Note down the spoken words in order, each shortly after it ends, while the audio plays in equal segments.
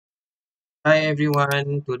Hi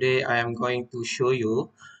everyone, today I am going to show you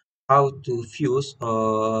how to fuse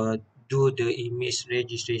or do the image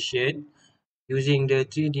registration using the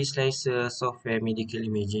 3D Slicer software medical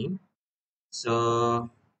imaging. So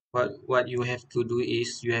what you have to do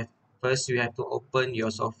is you have to open your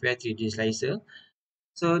software 3D Slicer.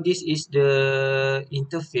 So this is the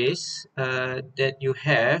interface that you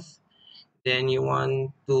have. Then you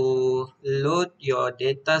want to load your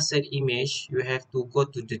dataset image. You have to go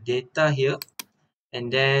to the data here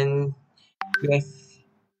and then you have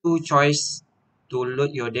two choice to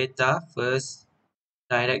load your data. First,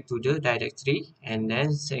 direct to the directory, and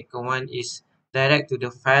then second one is direct to the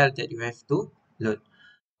file that you have to load.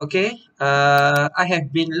 Okay, I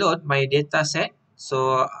have been load my data set,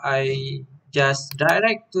 so I just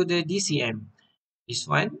direct to the DCM. This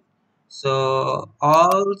one. So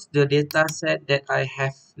all the data set that I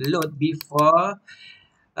have load before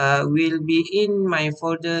will be in my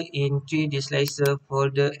folder in 3D Slicer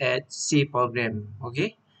folder at C program.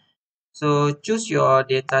 Okay. So choose your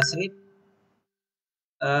dataset.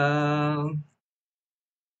 Um,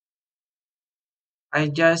 I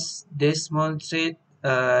just demonstrate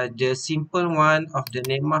the simple one of the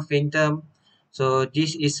NEMA Phantom. So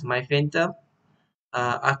this is my Phantom.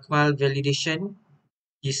 Akmal validation,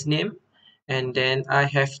 his name. And then I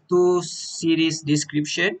have two series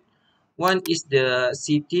description. One is the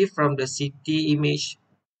city from the city image.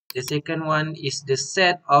 The second one is the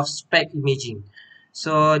set of spec imaging.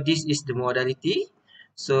 So this is the modality.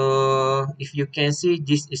 So if you can see,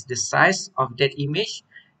 this is the size of that image.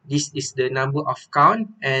 This is the number of count,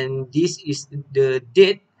 and this is the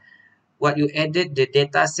date what you added the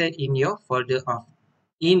data set in your folder of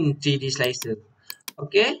in 3D Slicer.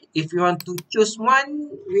 Okay, if you want to choose one,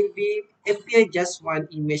 will be appear just one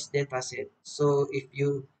image data set. So if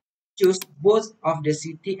you choose both of the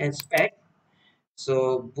city and spec,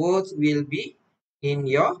 so both will be in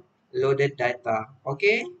your loaded data.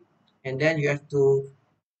 Okay, and then you have to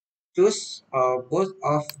choose both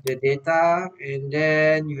of the data, and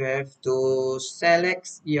then you have to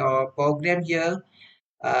select your program here.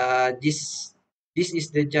 This is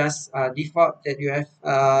the just default that you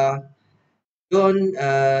have. Don't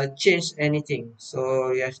change anything.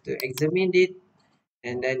 So you have to examine it,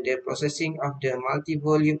 and then the processing of the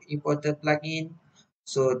multi-volume importer plugin.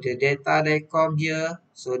 So the data that come here.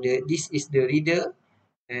 So this is the reader,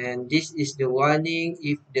 and this is the warning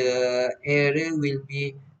if the error will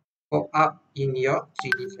be pop up in your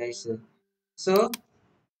 3D Slicer. So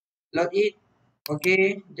load it.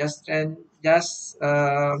 Okay, just click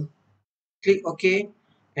OK,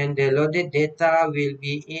 and the loaded data will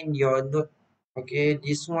be in your node. Okay,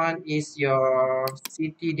 this one is your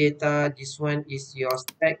city data, this one is your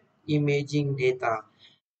spec imaging data.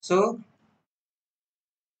 So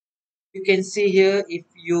you can see here, if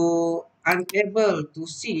you unable to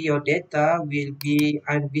see your data will be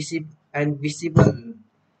invisible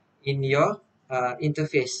in your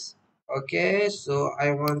interface. Okay, so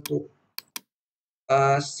I want to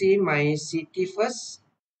see my city first.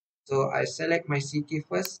 So I select my city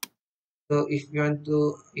first. So if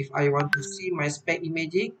I want to see my spec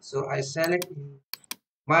imaging, so I select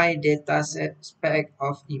my dataset spec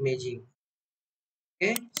of imaging.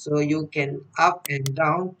 Okay, so you can up and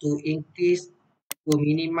down to increase, to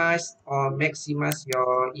minimize or maximize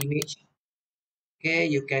your image. Okay,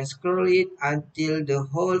 you can scroll it until the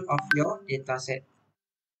whole of your dataset.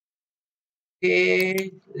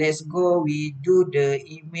 Okay, let's go. We do the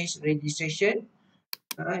image registration.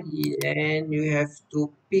 And you have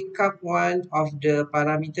to pick up one of the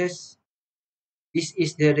parameters. This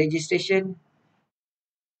is the registration.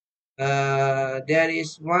 There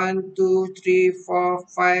is 1, 2, 3, 4,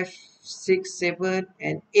 5, 6, 7,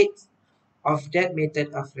 and 8 of that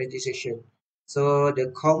method of registration. So the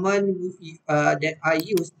common that I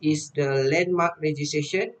use is the landmark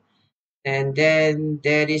registration, and then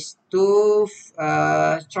there is two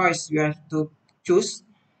choice you have to choose.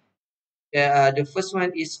 The first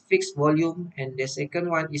one is fixed volume, and the second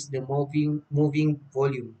one is the moving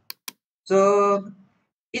volume. So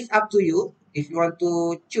it's up to you. If you want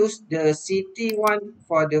to choose the CT one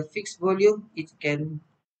for the fixed volume, it can.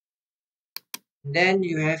 Then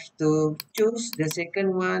you have to choose the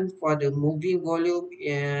second one for the moving volume.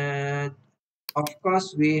 And of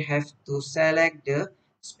course, we have to select the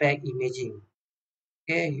spec imaging.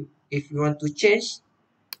 Okay, if you want to change,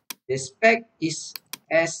 the spec is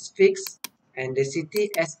as fixed and the CT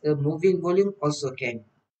as a moving volume also can.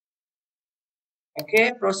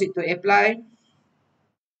 Okay, proceed to apply.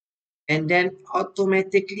 And then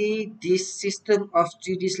automatically this system of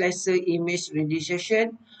 3D Slicer image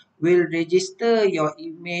registration will register your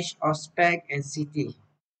image of spec and city.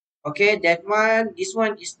 Okay, that one, this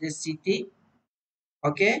one is the city.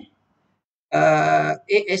 Okay,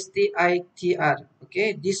 ASTITR.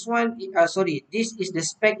 Okay, this one, sorry, this is the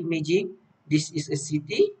spec imaging. This is a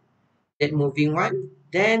city, that moving one.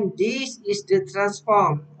 Then this is the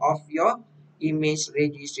transform of your image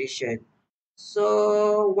registration.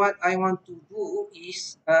 So what I want to do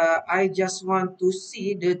is I just want to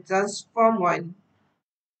see the transform one,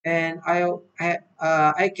 and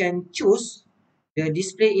I can choose the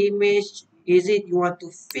display image. Is it you want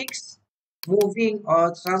to fix, moving,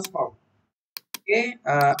 or transform? Okay,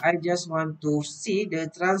 I just want to see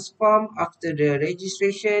the transform after the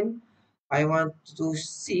registration. I want to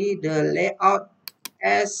see the layout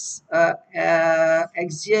as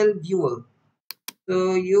axial viewer.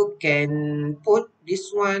 So you can put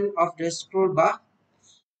this one of the scroll bar.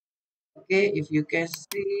 Okay, if you can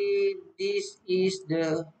see, this is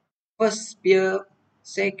the first spear,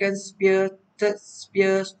 second spear, third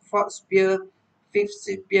spear, fourth spear, fifth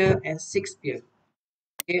spear, and sixth spear.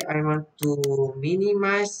 Okay, I want to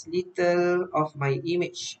minimize little of my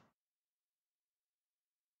image.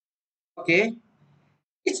 Okay,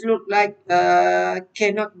 it look like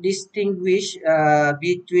cannot distinguish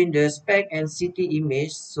between the spec and city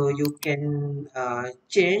image, so you can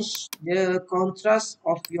change the contrast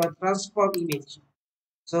of your transform image.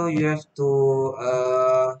 So you have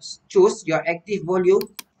to choose your active volume.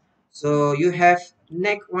 So you have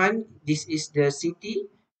next one. This is the city.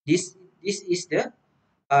 This is the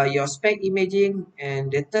your spec imaging,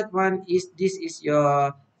 and the third one is this is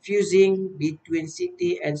your fusing between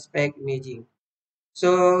city and spec imaging.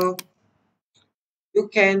 So you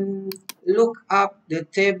can look up the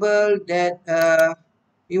table that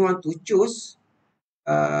you want to choose.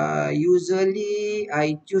 Usually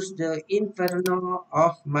I choose the inferno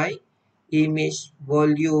of my image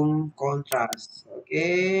volume contrast.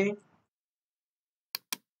 Okay,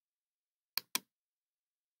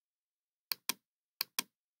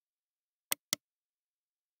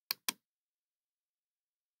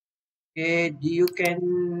 okay, you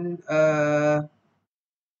can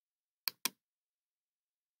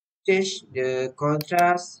change the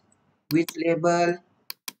contrast, which label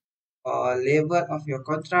or level of your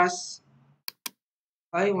contrast.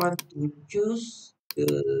 I want to choose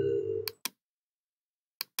the,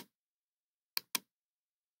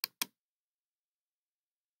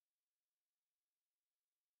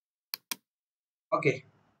 okay,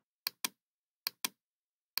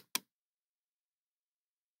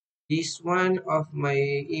 this one of my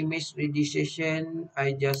image registration.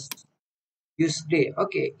 I just use gray.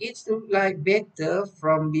 Okay, it's look like better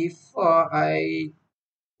from before I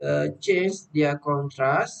change their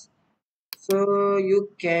contrast. So you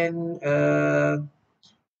can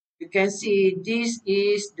see this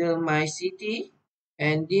is the my city,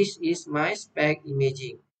 and this is my spec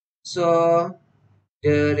imaging. So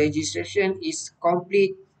the registration is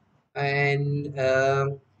complete, and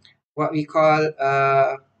what we call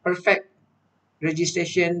perfect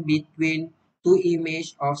registration between two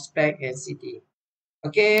image of spec and city.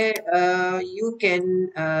 Okay, you can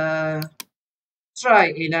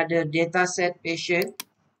try another dataset patient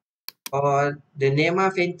or the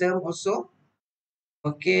NEMA Phantom also.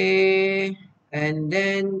 Okay, and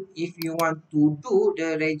then if you want to do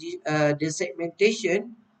the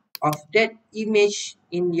segmentation of that image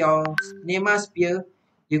in your NEMA sphere,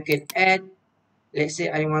 you can add. Let's say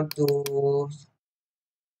I want to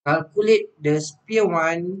calculate the sphere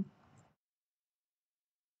one,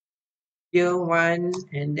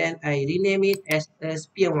 and then I rename it as a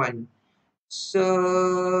sphere one.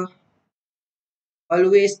 So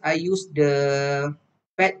always I use the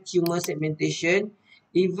pet tumor segmentation.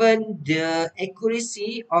 Even the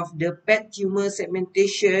accuracy of the pet tumor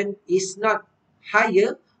segmentation is not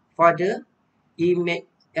higher for the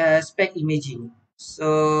spec imaging.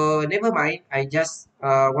 So never mind, I just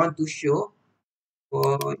want to show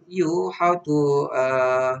for you how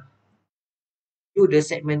to do the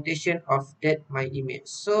segmentation of that my image.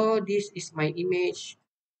 So this is my image.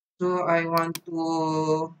 So I want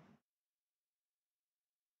to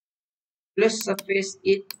plus surface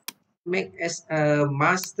it, make as a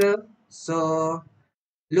master, so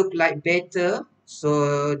look like better,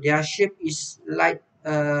 so their shape is like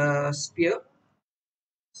a sphere.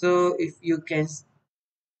 So if you can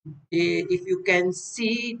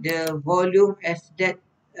see the volume of that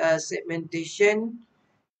segmentation,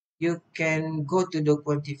 you can go to the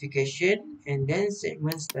quantification and then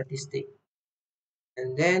segment statistic,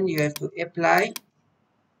 and then you have to apply.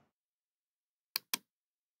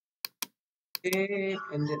 Okay,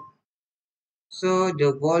 and then, so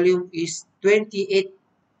the volume is 28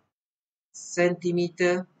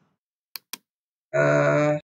 centimeter.